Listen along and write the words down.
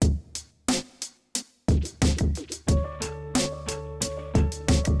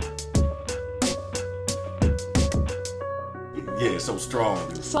so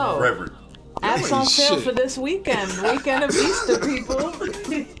strong. So, Reverend. apps on sale for this weekend. Weekend of Easter, people.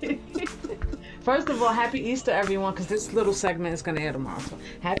 First of all, happy Easter, everyone, because this little segment is going to air tomorrow. So,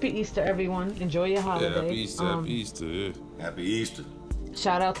 happy Easter, everyone. Enjoy your holiday. Yeah, happy Easter, happy Easter. Yeah. Happy Easter.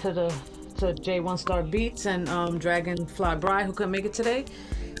 Shout out to J1 Star Beats and Dragonfly Bride, who couldn't make it today.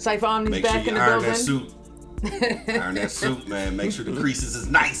 Cypher Omni's Make back sure in you the iron building. that suit. Iron that suit, man. Make sure the creases is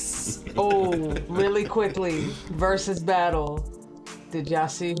nice. Oh, really quickly. Versus battle. Did y'all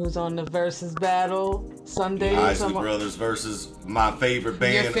see who's on the versus battle Sunday? Isley Brothers versus my favorite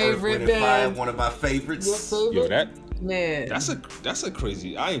band, Your favorite Earth, Wind, and band. Fire, one of my favorites. Yo, Man. that's a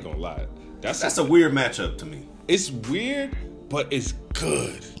crazy. I ain't gonna lie. That's a weird matchup to me. It's weird, but it's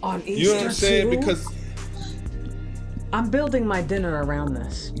good. On Easter, You know what I'm saying? too? Because I'm building my dinner around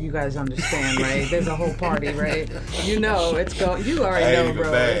this. You guys understand, right? There's a whole party, right? You know it's going. You already Ain't know, even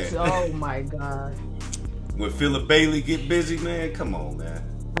bro. bad. Oh my god. When Philip Bailey get busy, man, come on, man.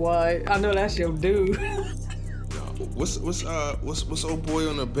 What? I know that's your dude. what's old boy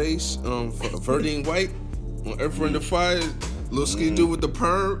on the bass? Verdine White on Earth, Wind, and Fire. Little skinny dude with the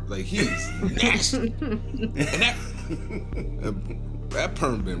perm, like he's nasty. And that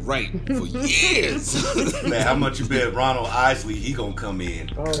perm been right for years. Man, how much you bet Ronald Isley he gonna come in?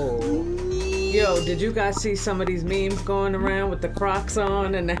 Oh. Yo, did you guys see some of these memes going around with the Crocs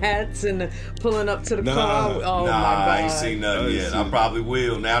on and the hats and the pulling up to the car? Oh my god. I ain't seen nothing yet. I probably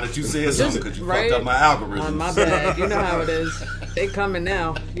will now that you said something because you right? fucked up my algorithm. Oh, my bad. You know how it is. They coming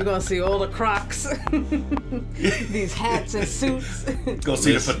now. You're gonna see all the Crocs. These hats and suits. Go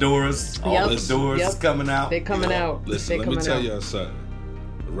see the fedoras. All the fedoras is coming out. They coming out. Listen, they let me tell out. y'all something.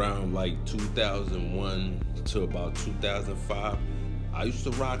 Around like 2001 to about 2005, I used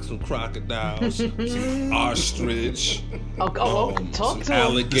to rock some crocodiles, some ostrich, Talk some to him.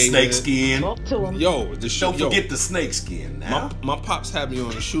 alligator. The snake skin. Talk to him. Yo, Don't forget the snake skin now. My pops had me on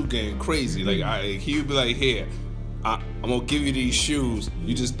the shoe game crazy. Like he would be like, "Here, I'm gonna give you these shoes.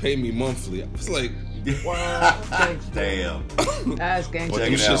 You just pay me monthly." I was like, Wow. Damn. That's gangster. "But Check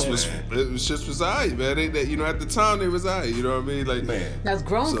them it out, shits was alright, man. At the time they was alright. You know what I mean? Like, Man. That's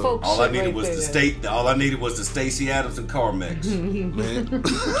grown So, folks. All I shit needed right was there. the state. All I needed was the Stacey Adams and Carmex. man,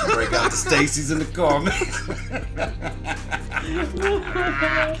 Break out the Stacey's and the Carmex.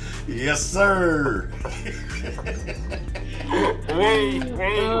 Yes, sir.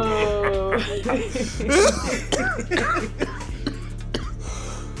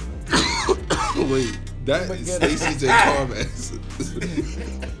 wait, that is Stacey's and Carmex.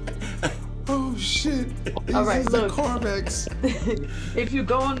 Oh shit! All right, the look. Carmex. If you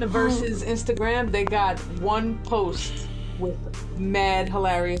go on the Versus Instagram, they got one post with mad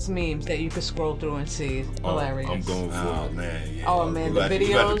hilarious memes that you can scroll through and see. Hilarious. I'm going for Oh it. man. Yeah. Oh, man, You the have to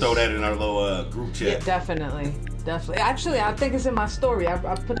videos. throw that in our little group Yeah, chat. definitely. Actually, I think it's in my story. I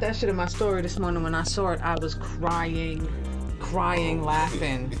put that shit in my story this morning. When I saw it, I was crying,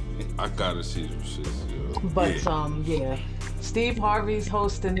 laughing. I gotta see them shits, yo. But yeah. Steve Harvey's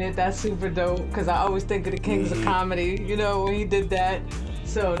hosting it. That's super dope because I always think of the Kings of Comedy. You know when he did that.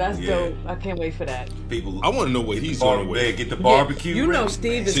 So that's dope. I can't wait for that. People. I want to know what he's on on the with. bed, get the barbecue. You know ready.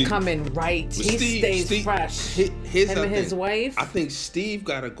 Steve is See, coming right. But He stays fresh. Here's Him the and his thing. wife. I think Steve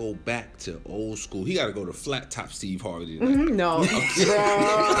gotta go back to old school. He gotta go to flat top Steve Harvey. No.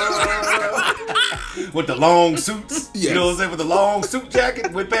 With the long suits. Yes. You know what I'm saying? With the long suit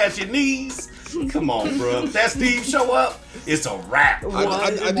jacket, went past your knees. Come on, bro. If that Steve show up, it's a wrap. You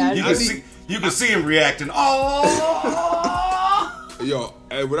can see him reacting. Oh. Yo,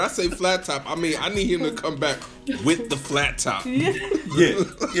 and when I say flat top, I mean I need him to come back with the flat top. Yeah.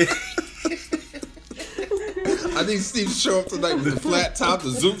 I need Steve to show up tonight with the flat top, the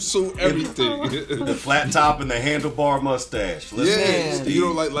zoot suit, everything. The flat top and the handlebar mustache. Listen, Yeah, Steve.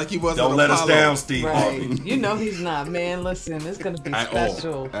 you know, like he was. Don't on let us Apollo. down, Steve Right. Harvey. You know he's not, man. Listen, it's gonna be At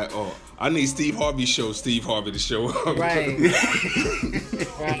special. all. At all. I need Steve Harvey to show up. Right.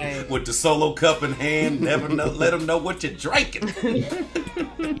 Right. With the solo cup in hand, never know, let them know what you're drinking.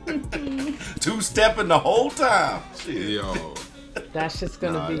 Two-stepping the whole time. Shit. Yo, That shit's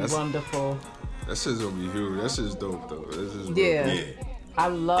gonna be that's- wonderful. that shit's gonna be huge. That shit's dope though. This is Yeah. Yeah. I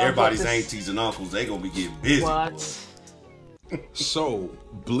love Everybody's what this- aunties and uncles, they gonna be getting busy. What? So,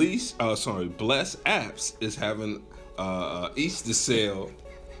 Bless Apps is having Easter sale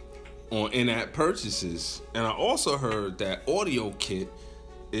on in-app purchases, and I also heard that Audio Kit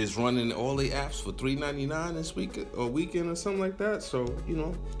is running all the apps for $3.99 this week or weekend or something like that. So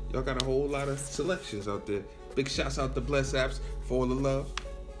y'all got a whole lot of selections out there. Big shouts out to Bless Apps for all the love.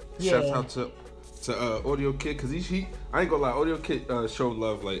 Yeah. Shouts out to to Audio Kid, because he I ain't gonna lie, Audio Kid showed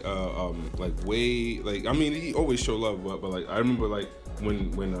love like way, like, I mean, he always showed love, but like I remember like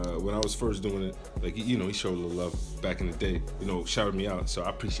when I was first doing it, like, you know, he showed a little love back in the day, you know, shouted me out, so I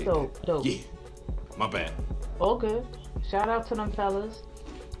appreciate that. Dope. Yeah, my bad. All good. Shout out to them fellas.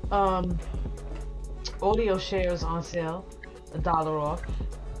 Audio shares on sale, $1 off.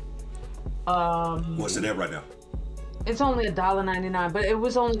 What's it at right now? It's only $1.99, but it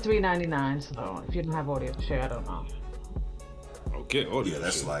was only $3.99. So if you don't have audio share, I don't know. Okay, audio. Yeah,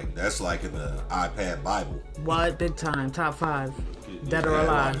 that's like in the iPad Bible. What? Big time. Top 5. Dead or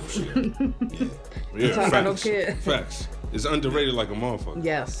alive. Yeah, facts. I don't care. Facts. It's underrated like a motherfucker.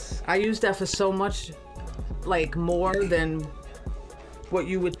 Yes, I use that for so much, like more than what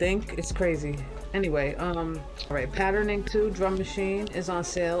you would think. It's crazy. Anyway, all right. Patterning 2 drum machine is on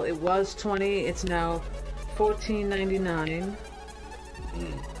sale. It was $20. It's now $14.99.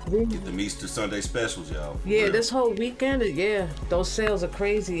 Get them Easter Sunday specials, y'all. Yeah, this whole weekend, those sales are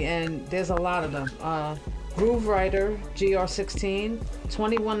crazy, and there's a lot of them. Groove Rider GR16,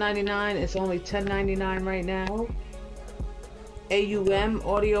 $21.99. It's only $10.99 right now. AUM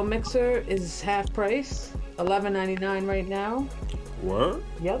audio mixer is half price, $11.99 right now. What?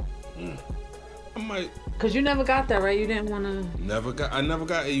 Yep. I might. Cause you never got that, right? You didn't want to. I never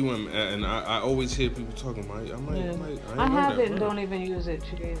got AUM, and I always hear people talking about it. I have it and don't even use it.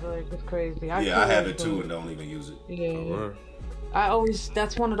 Jeez, like, it's crazy. I have it too and don't even use it. Yeah.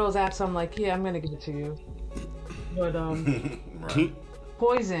 That's one of those apps I'm like, yeah, I'm gonna give it to you. But right.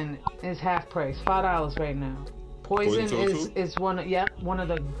 Poison is half price, $5 right now. Poison is one of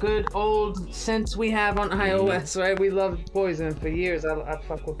the good old synths we have on iOS, right? We loved Poison for years. I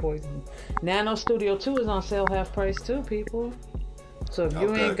fuck with Poison. Nano Studio 2 is on sale half price too, people. So if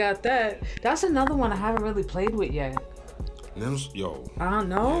you ain't got that, that's another one I haven't really played with yet. Yo. I don't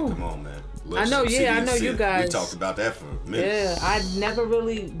know. Yeah, come on, man. I know you guys. We talked about that for minutes. Yeah, I never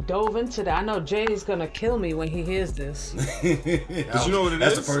really dove into that. I know Jay's gonna kill me when he hears this. But you know what it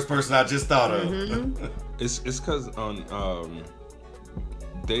is? That's the first person I just thought of. It's because on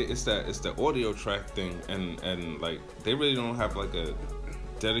it's the audio track thing, and like they really don't have like a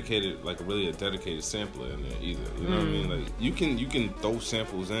dedicated sampler in there either. You know what I mean? Like you can throw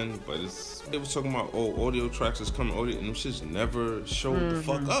samples in, but they was talking about audio tracks that's coming audio, and them shits never showed the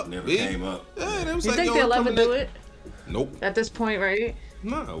fuck up. Never came up. Yeah, they was you like, think they'll ever do it? Nope. At this point, right?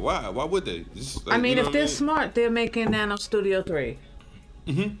 Nah, why would they? Just, like, I mean, if they're smart, they're making Nano Studio 3.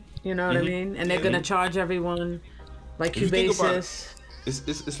 You know what I mean? And they're gonna charge everyone like Cubasis.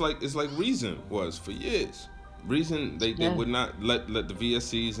 It's like Reason was for years. Reason they would not let the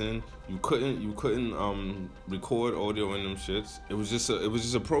VSCs in. You couldn't record audio in them shits. It was just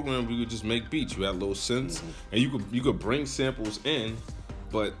a program where you could just make beats. You had little synths and you could bring samples in,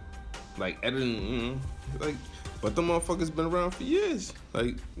 but like editing, but the motherfuckers been around for years.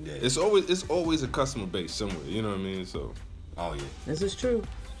 Like it's always a customer base somewhere. You know what I mean? So. Oh yeah. This is true.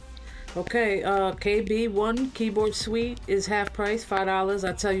 Okay, KB1 keyboard suite is half price, $5.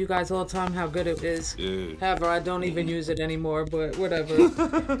 I tell you guys all the time how good it is. Yeah. However, I don't even use it anymore, but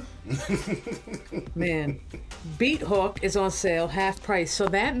whatever. Man, Beathook is on sale, half price. So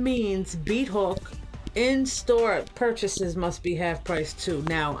that means Beathook in-store purchases must be half price too.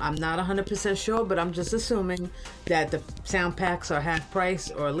 Now, I'm not 100% sure, but I'm just assuming that the sound packs are half price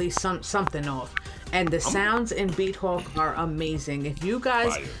or at least something off. And the sounds in Beathook are amazing. If you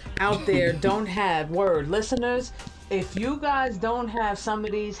guys out there don't have, listeners, if you guys don't have some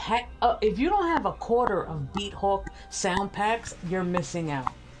of these, if you don't have a quarter of Beathook sound packs, you're missing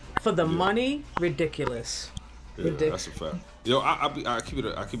out. For the money, ridiculous. Yeah, that's a fact. Yo, I keep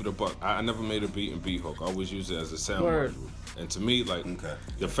it a buck. I never made a beat in Beathook. I always use it as a sound module. And to me, like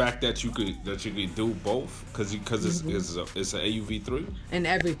the fact that you could do both, because it's an AUV3 and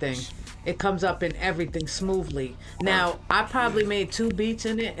everything. It comes up in everything smoothly. Now, I probably made 2 beats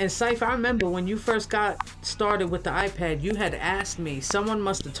in it. And Cypher, I remember when you first got started with the iPad, you had asked me, someone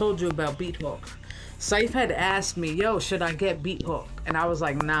must have told you about Beathook. Cypher had asked me, yo, should I get Beathook? And I was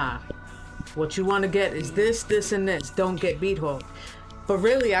like, nah. What you want to get is this, this, and this. Don't get Beathook. But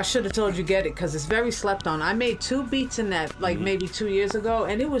really, I should have told you get it because it's very slept on. I made 2 beats in that maybe 2 years ago,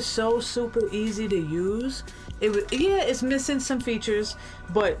 and it was so super easy to use. It's missing some features,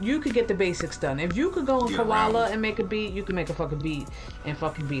 but you could get the basics done. If you could go on Koala and make a beat, you can make a fucking beat in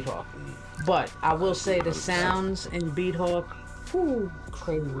fucking Beathook. But I will say the sounds in Beathook,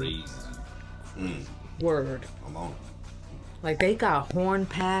 crazy. Word. I'm on. Like they got horn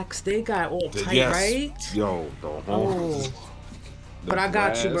packs, they got all tight, right? Yo, the horns. But I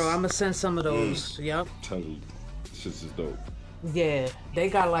got you, bro. I'm gonna send some of those. Yep. Tell you, this is dope. Yeah, they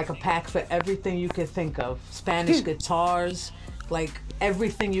got like a pack for everything you could think of. Spanish guitars, like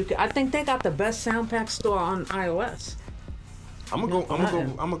everything you could. I think they got the best sound pack store on iOS. I'm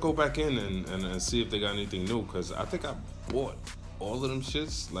gonna go back in and see if they got anything new, because I think I bought all of them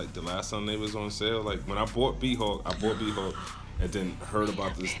shits like the last time they was on sale. Like when I bought Beathawk, and then heard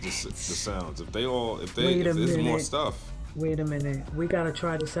about the sounds. If there's more stuff. Wait a minute, we gotta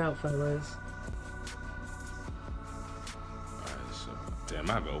try this out, fellas. Damn,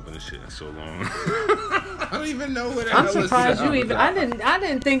 I haven't opened this shit in so long. I don't even know what. I'm surprised you even. I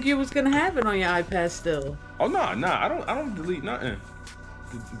didn't think you was gonna have it on your iPad still. Oh no, I don't delete nothing.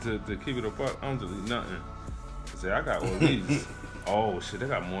 To keep it apart, I don't delete nothing. See, I got all these. Oh shit, they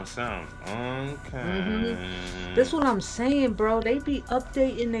got more sounds. Okay. Mm-hmm. This what I'm saying, bro. They be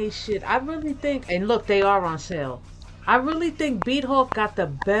updating they shit. I really think, and look, they are on sale. I really think Beathawk got the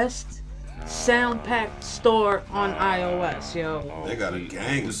best sound pack store on iOS, yo. They got a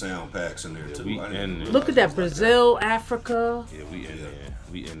gang of sound packs in there too. Look at that, Brazil, Africa. Yeah, we in there.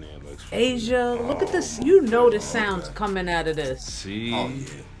 We in there. Like, Asia. Look at this. You know the sounds coming out of this. See. Oh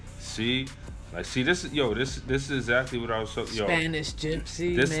yeah. See. Like, see, this is exactly what I was so. Yo, Spanish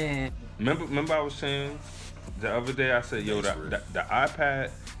gypsy, man. Remember I was saying the other day. I said, yo, the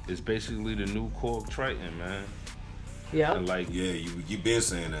iPad is basically the new Korg Triton, man. Yeah. Like, yeah, you been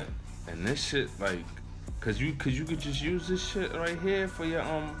saying that. And this shit, like, cause you could just use this shit right here for your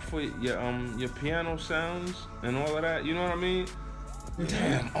piano sounds and all of that. You know what I mean?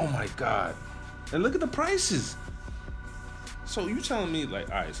 Damn. Oh my god. And look at the prices. So you telling me, like,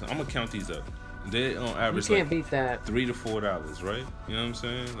 all right, so I'm gonna count these up. They on average, you can't beat that. $3 to $4, right? You know what I'm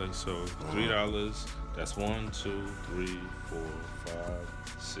saying? Like, so $3. That's 1, 2, 3, 4, 5,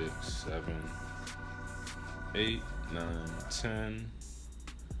 6, 7, 8, 9, 10,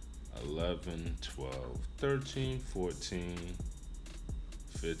 11, 12, 13, 14,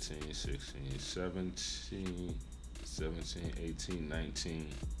 15, 16, 17, 18, 19,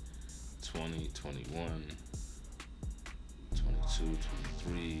 20, 21, 22,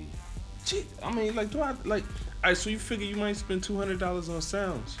 23. Gee, I mean, like, alright, so you figure you might spend $200 on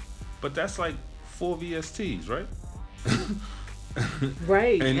sounds, but that's like 4 VSTs, right?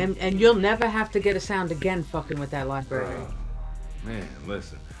 Right, and you'll never have to get a sound again fucking with that library. Man,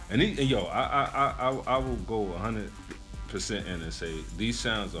 listen. And I will go 100% in and say these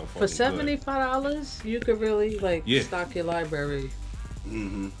sounds are fucking for $75. You could really stock your library.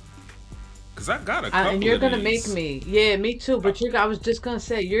 Mm-hmm. Cause I got a couple and you're of gonna these. make me, yeah, me too. But I was just gonna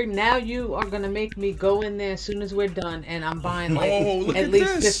say, you are gonna make me go in there as soon as we're done, and I'm buying at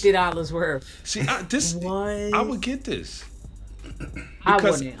least $50 worth. See, I would get this. I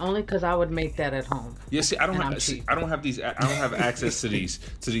wouldn't, only because I would make that at home. Yeah, see, I don't have access to these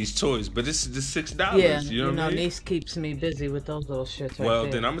toys, but this is the $6. Yeah, you know what I mean? Niece keeps me busy with those little shits. Well,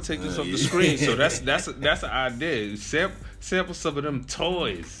 then I'm gonna take this off the screen. So that's the idea. Sample some of them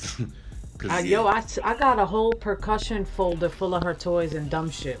toys. I got a whole percussion folder full of her toys and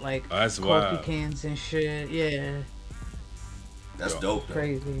dumb shit, like coffee cans and shit. Yeah, that's dope. Though.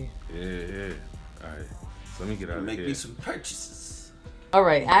 Crazy. Yeah. All right, so let me get out of here. Make me some purchases. All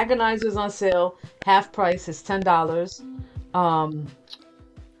right, Agonizer's on sale. Half price is $10.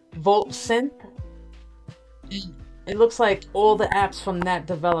 Volt Synth. It looks like all the apps from that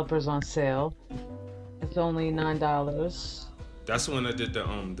developer's on sale. It's only $9. That's the one that did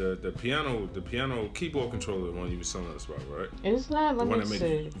the piano keyboard controller one you were selling us about, right? Is that? Let me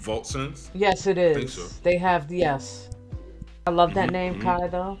see. Volt Synth? Yes, it is. I think so. They have I love that name, Kai,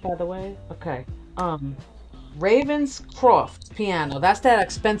 though, by the way. Okay. Ravenscroft piano. That's that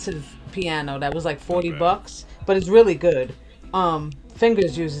expensive piano that was like $40, but it's really good.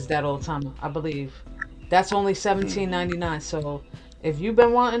 Fingers uses that all the time, I believe. That's only $17.99. So if you've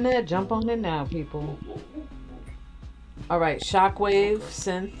been wanting it, jump on it now, people. All right, Shockwave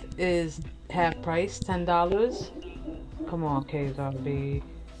Synth is half price, $10. Come on, KZRB.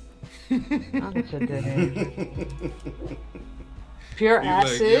 Not today. Pure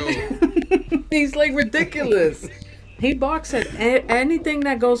Acid. He's like ridiculous. He barks at anything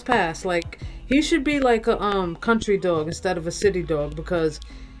that goes past. Like, he should be like a country dog instead of a city dog, because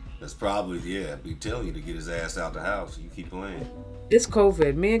that's probably be telling you to get his ass out the house. You keep playing. It's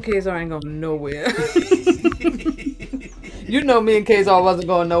COVID. Me and Kazar ain't going nowhere. You know me and Kazar wasn't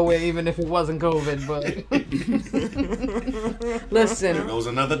going nowhere even if it wasn't COVID, but listen. There goes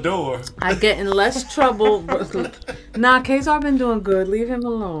another door. I get in less trouble. Nah, Kazar been doing good. Leave him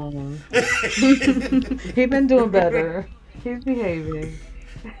alone. He been doing better. He's behaving.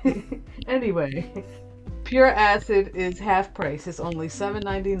 Anyway, Pure Acid is half price. It's only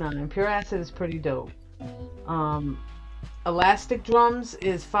 $7.99. Pure Acid is pretty dope. Elastic Drums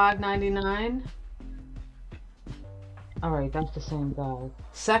is $5.99. All right, that's the same guy.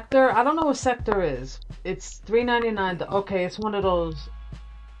 Sector, I don't know what Sector is. It's $3.99. Okay, it's one of those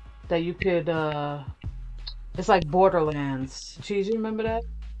that you could. It's like Borderlands. Cheese, you remember that?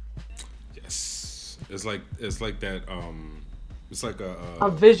 Yes, it's like that. It's like a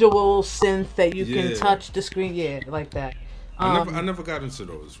visual synth that you can touch the screen. Yeah, like that. I never got into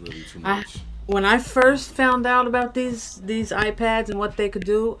those really too much. When I first found out about these iPads and what they could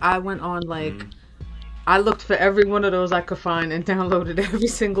do, I went on I looked for every one of those I could find and downloaded every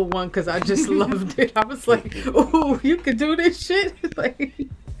single one because I just loved it. I was like, "Oh, you could do this shit!" Like,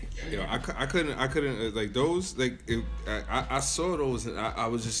 yo, I couldn't like those. Like, I saw those and I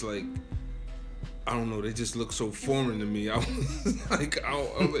was just like, I don't know. They just look so foreign to me. I was like, I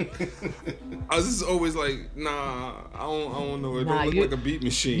was just always like, nah, I don't know. It don't look like a beat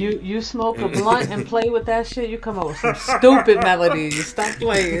machine. You smoke a blunt and play with that shit. You come up with some stupid melodies. Stop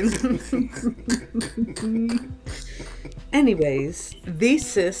playing. Anyways,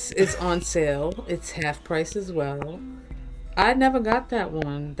 Thesis is on sale. It's half price as well. I never got that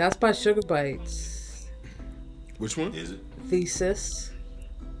one. That's by Sugar Bites. Which one is it? Thesis.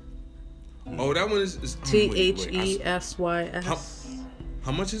 Oh, that one is THESYS.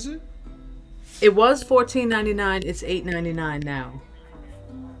 How much is it? It was $14.99. It's $8.99 now.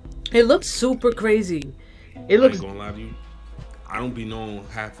 It looks super crazy. It looks. I ain't gonna lie to you. I don't be knowing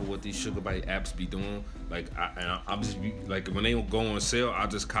half of what these Sugar Bite apps be doing. Like I'm just like when they go on sale, I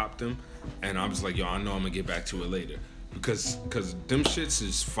just cop them, and I'm just like, yo, I know I'm gonna get back to it later because them shits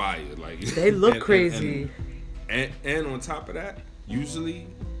is fire. Like they look crazy. And on top of that, usually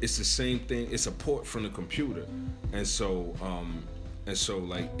it's the same thing. It's a port from the computer, and so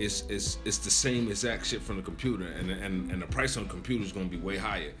like it's the same exact shit from the computer, and the price on the computer is gonna be way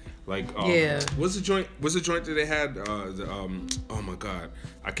higher. Like what's the joint that they had? Oh my god,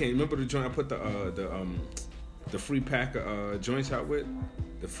 I can't remember the joint. I put the free pack of joints out with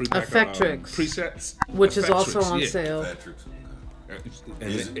the free pack Effectrix of presets, which is also on sale.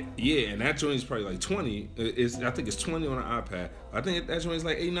 And that joint is probably like 20. I think it's 20 on the iPad. I think that joint is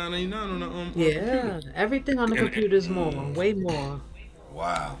like $89.99 on the computer. Everything on the computer is more, way more.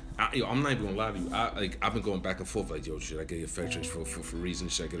 Wow. I'm not even gonna lie to you. I've been going back and forth like, yo, should I get Effectrix for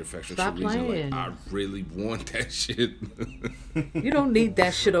reasons? Should I get Effectrix Stop for reasons? playing. Like, I really want that shit. You don't need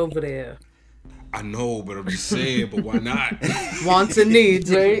that shit over there. I know, but I'm just saying. But why not? Wants and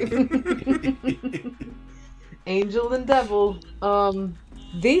needs, right? Angel and Devil.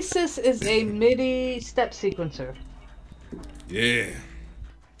 Thesis is a MIDI step sequencer. Yeah.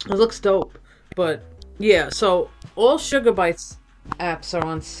 It looks dope. But yeah, so all Sugar Bites apps are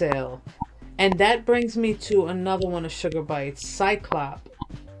on sale. And that brings me to another one of Sugar Bites, Cyclop.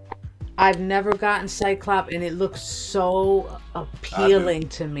 I've never gotten Cyclop and it looks so appealing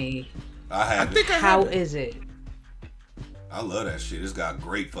to me. How is it? I love that shit. It's got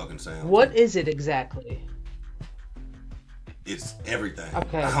great fucking sound. What is it exactly? It's everything.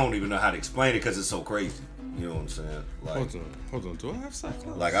 Okay. I don't even know how to explain it because it's so crazy. You know what I'm saying? Like, hold on. Do I have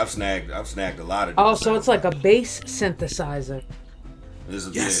Cyclops? Like I've snagged a lot of. Oh, so it's like a bass synthesizer.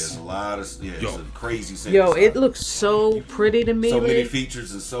 It's a lot of it's a crazy synthesizer. Yo, it looks so pretty to me. So many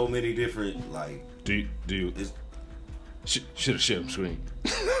features and so many different like. Do you? Should have shared the screen.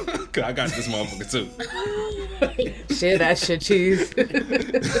 Cause I got this motherfucker too. Share that shit, Cheese.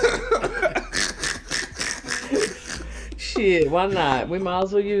 Shit, why not? We might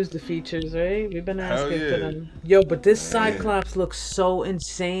as well use the features, right? We've been asking for them. Yo, but this Cyclops looks so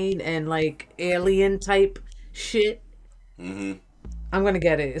insane and like alien type shit. Mm-hmm. I'm gonna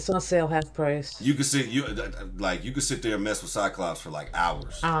get it. It's on sale, half price. You could sit there and mess with Cyclops for like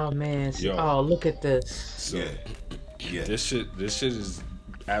hours. Oh man! Oh, look at this. So, yeah. This shit is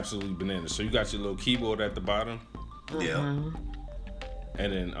absolutely bananas. So you got your little keyboard at the bottom. Yeah. Mm-hmm.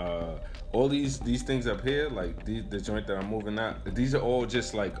 And then all these things up here, like the joint that I'm moving out, these are all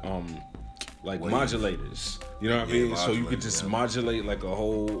just like modulators. You know what I mean? So you could just modulate like a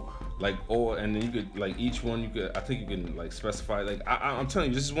whole and then you could like each one I think you can like specify like I'm telling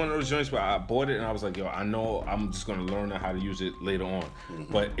you, this is one of those joints where I bought it and I was like, yo, I know I'm just gonna learn how to use it later on.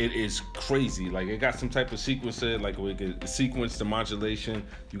 Mm-hmm. But it is crazy. Like it got some type of sequencer, like we could sequence the modulation.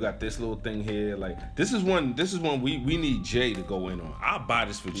 You got this little thing here. Like this is one we need Jay to go in on. I'll buy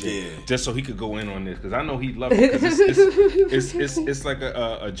this for Jay just so he could go in on this because I know he'd love it. It's like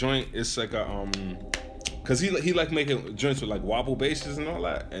a joint. It's like a Cause he like making joints with like wobble basses and all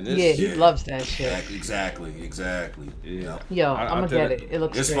that, and he loves that shit. Exactly. Yeah. Yo, I'm gonna get it. It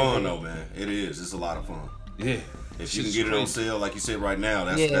looks. It's fun though, man. It is. It's a lot of fun. Yeah. If you can get it on sale, like you said right now,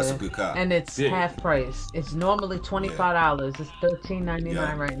 that's a good cop. And it's half price. It's normally $25. It's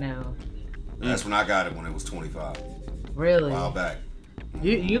 $13.99 right now. That's when I got it, when it was $25. Really? A while back.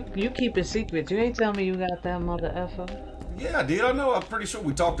 You keep it secret. You ain't tell me you got that mother effer. Yeah, I did. I know. I'm pretty sure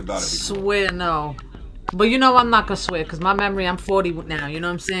we talked about it before. Swear no. But you know I'm not gonna swear because my memory, I'm 40 now. You know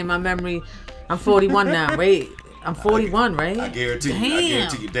what I'm saying? My memory, I'm 41 now. Wait, I'm 41, right? I guarantee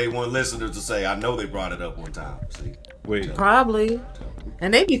you, day one listeners will say, I know they brought it up one time. See? Wait. Probably.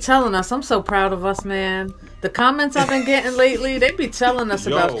 And they be telling us, I'm so proud of us, man. The comments I've been getting lately, they be telling us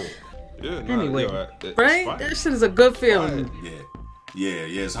about. Anyway, right? Fine. That shit is a good feeling. Yeah,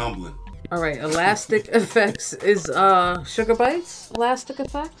 it's humbling. All right, Elastic Effects is Sugar Bites. Elastic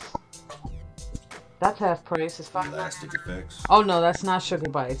Effects. That's half price. It's $5. Elastic Effects. Oh no, that's not Sugar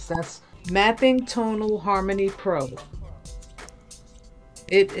Bites. That's Mapping Tonal Harmony Pro.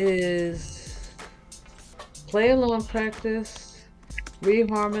 It is play along practice,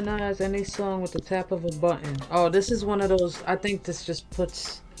 reharmonize any song with the tap of a button. Oh, this is one of those. I think this just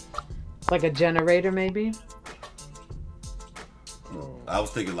puts like a generator, maybe. I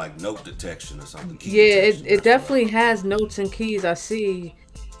was thinking like note detection or something. It definitely has notes and keys. I see.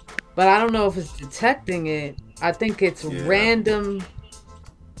 But I don't know if it's detecting it. I think it's random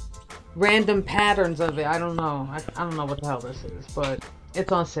patterns of it. I don't know. I don't know what the hell this is, but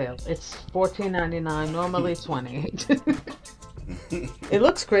it's on sale. It's $14.99, normally $20. It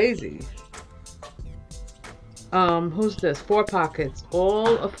looks crazy. Who's this? 4 Pockets.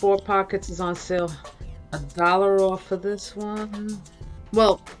 All of 4 Pockets is on sale. $1 off for this one.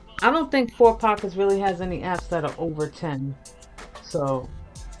 Well, I don't think 4 Pockets really has any apps that are over 10. So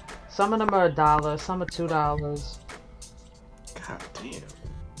some of them are $1, some are $2. God damn.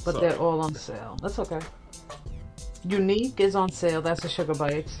 But they're all on sale. That's okay. Unique is on sale. That's a Sugar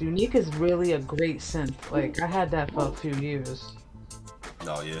Bites. Unique is really a great synth. Like, I had that for a few years.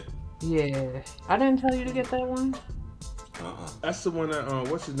 Oh, yeah? Yeah. I didn't tell you to get that one? That's the one that,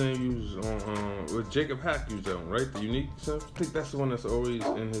 what's his name used on, with Jacob Hack used that one, right? The Unique synth? I think that's the one that's always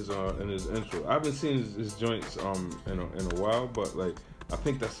in his intro. I haven't seen his joints, in a while, but, like, I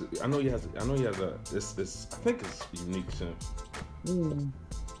think that's. I know he has a. This. I think it's Unique synth.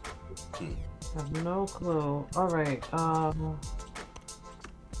 Have no clue. All right. I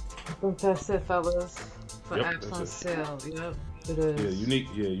think that's it, fellas. For apps on sale. Yep, it is. Unique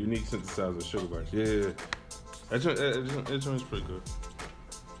synthesizer Sugar Bites. Yeah. That joint's pretty good.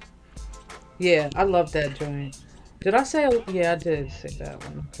 Yeah, I love that joint. Did I say? Yeah, I did say that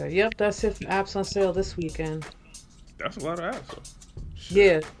one. Okay. Yep, that's it for apps on sale this weekend. That's a lot of apps, though.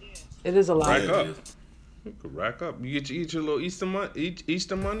 Yeah, it is a lot. Rack up. You could rack up. You get your little Easter money.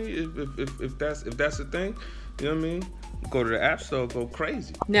 Easter money, if that's the thing. You know what I mean? Go to the app store, go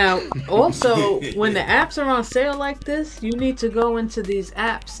crazy. Now, also, when the apps are on sale like this, you need to go into these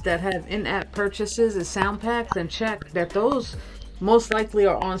apps that have in-app purchases and sound packs and check that those most likely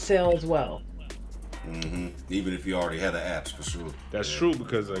are on sale as well. Mm-hmm. Even if you already have the apps, for sure. That's true,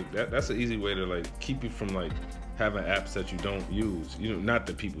 because like that's an easy way to like keep you from like having apps that you don't use. You know, not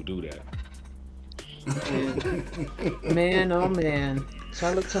that people do that. Man, oh man. So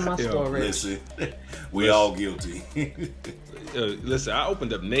I look to my storage. Listen, we all guilty. Listen, I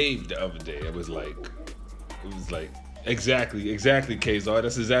opened up Nave the other day. It was like exactly, Kazar.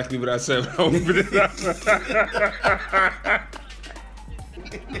 That's exactly what I said when I opened it up.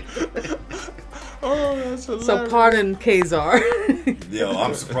 Oh, that's hilarious. So pardon Kazar. Yo,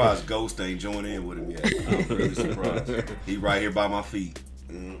 I'm surprised Ghost ain't joined in with him yet. I'm really surprised. He right here by my feet.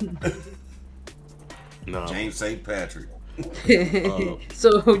 No. James St. Patrick.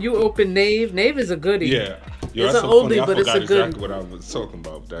 So you open Nave. Nave is a goodie. Yeah. Yo, it's an oldie, but it's a goodie. Exactly what I was talking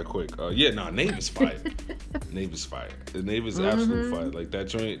about that quick. Nave is fire. Nave is fire. The Nave is absolute fire. Like that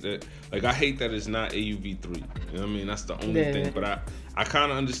joint. Like I hate that it's not AUV3. You know what I mean? That's the only thing. But I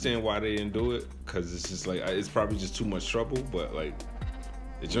kind of understand why they didn't do it, because it's just like it's probably just too much trouble. But like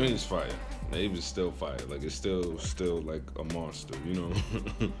the joint is fire. Nave is still fire. Like it's still like a monster. You know.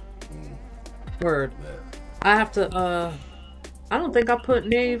 Word. I have to. I don't think I put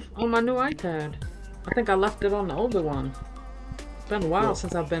Nave on my new iPad. I think I left it on the older one. It's been a while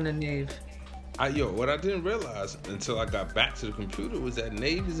since I've been in Nave. What I didn't realize until I got back to the computer was that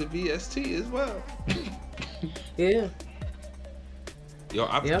Nave is a VST as well. Yeah.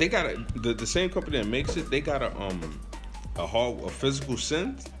 They got the same company that makes it. They got a physical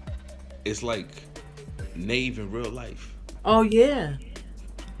synth. It's like Nave in real life. Oh yeah.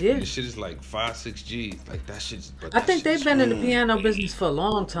 Yeah. This shit is like 5-6 G's. Like that shit's. I think they've been in the piano business for a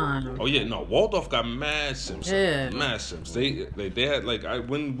long time. Oh yeah, no. Waldorf got mad Sims. Yeah. Mad Sims. They had like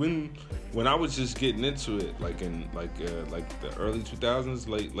when when I was just getting into it, like in like the early 2000s,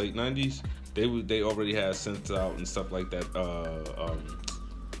 late 90s, they already had synths out and stuff like that.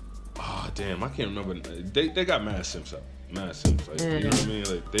 Damn, I can't remember. They got mad synths out, like, you know what I mean?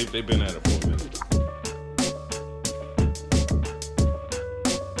 Like they've been at it for a minute.